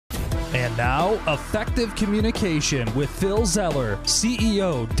And now, Effective Communication with Phil Zeller,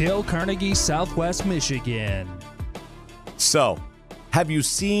 CEO, Dale Carnegie, Southwest Michigan. So, have you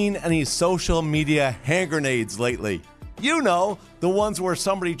seen any social media hand grenades lately? You know, the ones where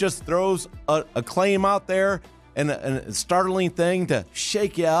somebody just throws a claim out there and a startling thing to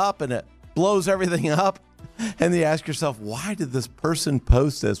shake you up and it blows everything up. And you ask yourself, why did this person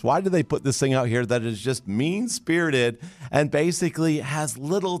post this? Why did they put this thing out here that is just mean-spirited and basically has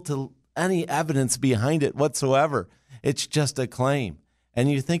little to any evidence behind it whatsoever? It's just a claim. And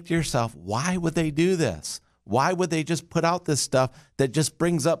you think to yourself, why would they do this? Why would they just put out this stuff that just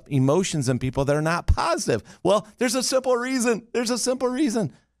brings up emotions in people that are not positive? Well, there's a simple reason.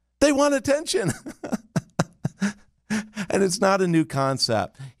 They want attention. And it's not a new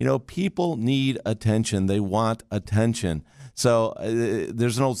concept. You know, people need attention. They want attention. So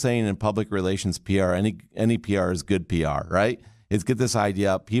there's an old saying in public relations PR, any PR is good PR, right? It's get this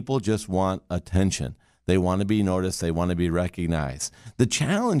idea up. People just want attention. They want to be noticed. They want to be recognized. The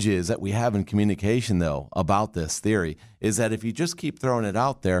challenge is that we have in communication, though, about this theory is that if you just keep throwing it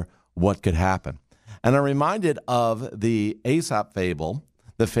out there, what could happen? And I'm reminded of the Aesop fable,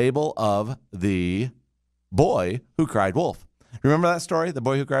 the fable of the boy who cried wolf. Remember that story, the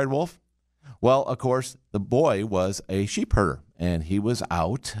boy who cried wolf? Well, of course, the boy was a sheep herder, and he was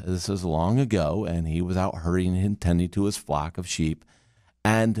out, this was long ago, and he was out herding and tending to his flock of sheep.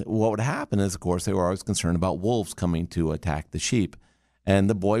 And what would happen is, of course, they were always concerned about wolves coming to attack the sheep. And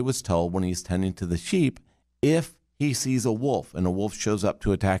the boy was told when he's tending to the sheep, if he sees a wolf and a wolf shows up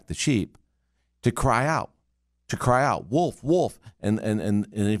to attack the sheep, to cry out, wolf, wolf. And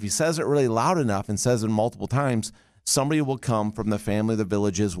if he says it really loud enough and says it multiple times, somebody will come from the family, the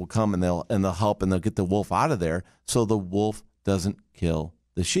villages will come and they'll help and they'll get the wolf out of there so the wolf doesn't kill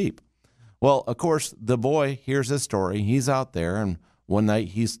the sheep. Well, of course, the boy hears this story. He's out there, and one night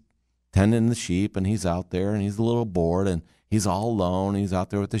he's tending the sheep and he's out there and he's a little bored and he's all alone. He's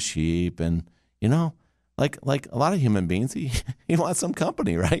out there with the sheep and, you know, like a lot of human beings, he wants some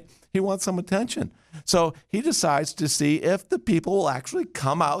company, right? He wants some attention. So he decides to see if the people will actually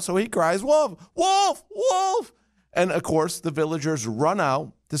come out. So he cries, wolf, wolf, wolf. And of course, the villagers run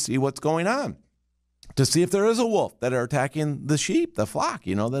out to see what's going on, to see if there is a wolf that are attacking the sheep, the flock.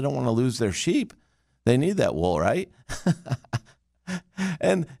 You know, they don't want to lose their sheep. They need that wool, right?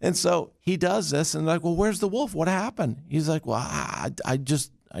 And so he does this and like, well, where's the wolf? What happened? He's like, well, I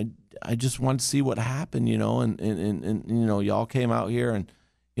just want to see what happened, you know, and you know, y'all came out here and,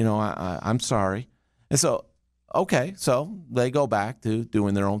 you know, I'm sorry. And so, okay, so they go back to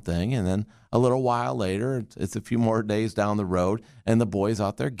doing their own thing. And then a little while later, it's a few more days down the road, and the boy's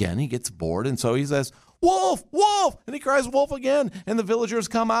out there again. He gets bored. And so he says, wolf, wolf. And he cries wolf again. And the villagers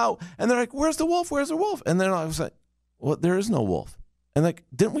come out and they're like, where's the wolf? Where's the wolf? And then I was like, well, there is no wolf. And like,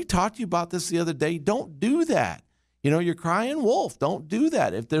 didn't we talk to you about this the other day? Don't do that. You know, you're crying wolf. Don't do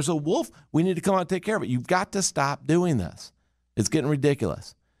that. If there's a wolf, we need to come out and take care of it. You've got to stop doing this. It's getting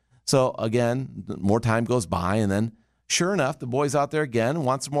ridiculous. So again, more time goes by, and then sure enough, the boy's out there again,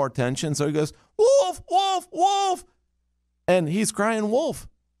 wants some more attention. So he goes, wolf, wolf, wolf. And he's crying wolf.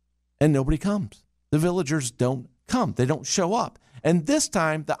 And nobody comes. The villagers don't come. They don't show up. And this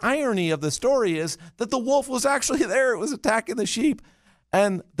time, the irony of the story is that the wolf was actually there. It was attacking the sheep.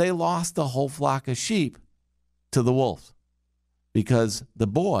 And they lost the whole flock of sheep to the wolves because the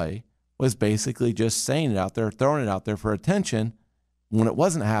boy was basically just saying it out there, throwing it out there for attention when it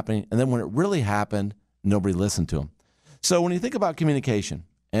wasn't happening. And then when it really happened, nobody listened to him. So when you think about communication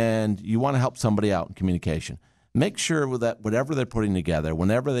and you want to help somebody out in communication, make sure that whatever they're putting together,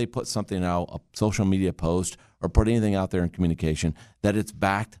 whenever they put something out, a social media post or put anything out there in communication, that it's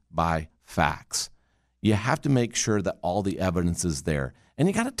backed by facts. You have to make sure that all the evidence is there. And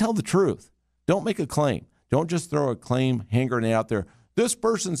you got to tell the truth. Don't make a claim. Don't just throw a claim, hand grenade out there. This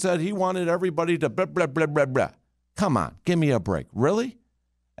person said he wanted everybody to blah, blah, blah, blah, blah. Come on, give me a break. Really?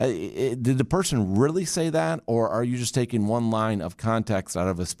 Did the person really say that? Or are you just taking one line of context out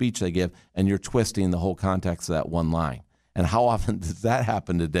of a speech they give and you're twisting the whole context of that one line? And how often does that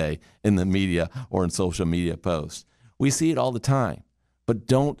happen today in the media or in social media posts? We see it all the time. But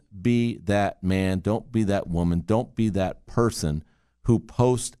don't be that man, don't be that woman, don't be that person who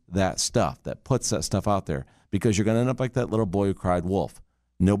posts that stuff, that puts that stuff out there, because you're going to end up like that little boy who cried wolf.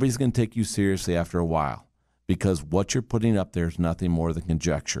 Nobody's going to take you seriously after a while because what you're putting up there is nothing more than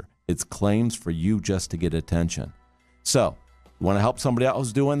conjecture. It's claims for you just to get attention. So, you want to help somebody out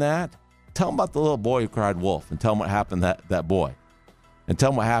who's doing that? Tell them about the little boy who cried wolf and tell them what happened to that boy. And tell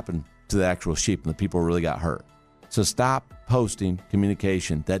them what happened to the actual sheep and the people who really got hurt. So stop posting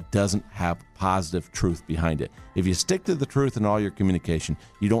communication that doesn't have positive truth behind it. If you stick to the truth in all your communication,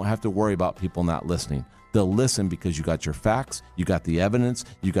 you don't have to worry about people not listening. They'll listen because you got your facts, you got the evidence,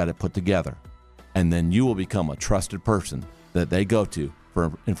 you got it put together. And then you will become a trusted person that they go to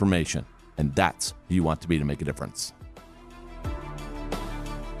for information. And that's who you want to be to make a difference.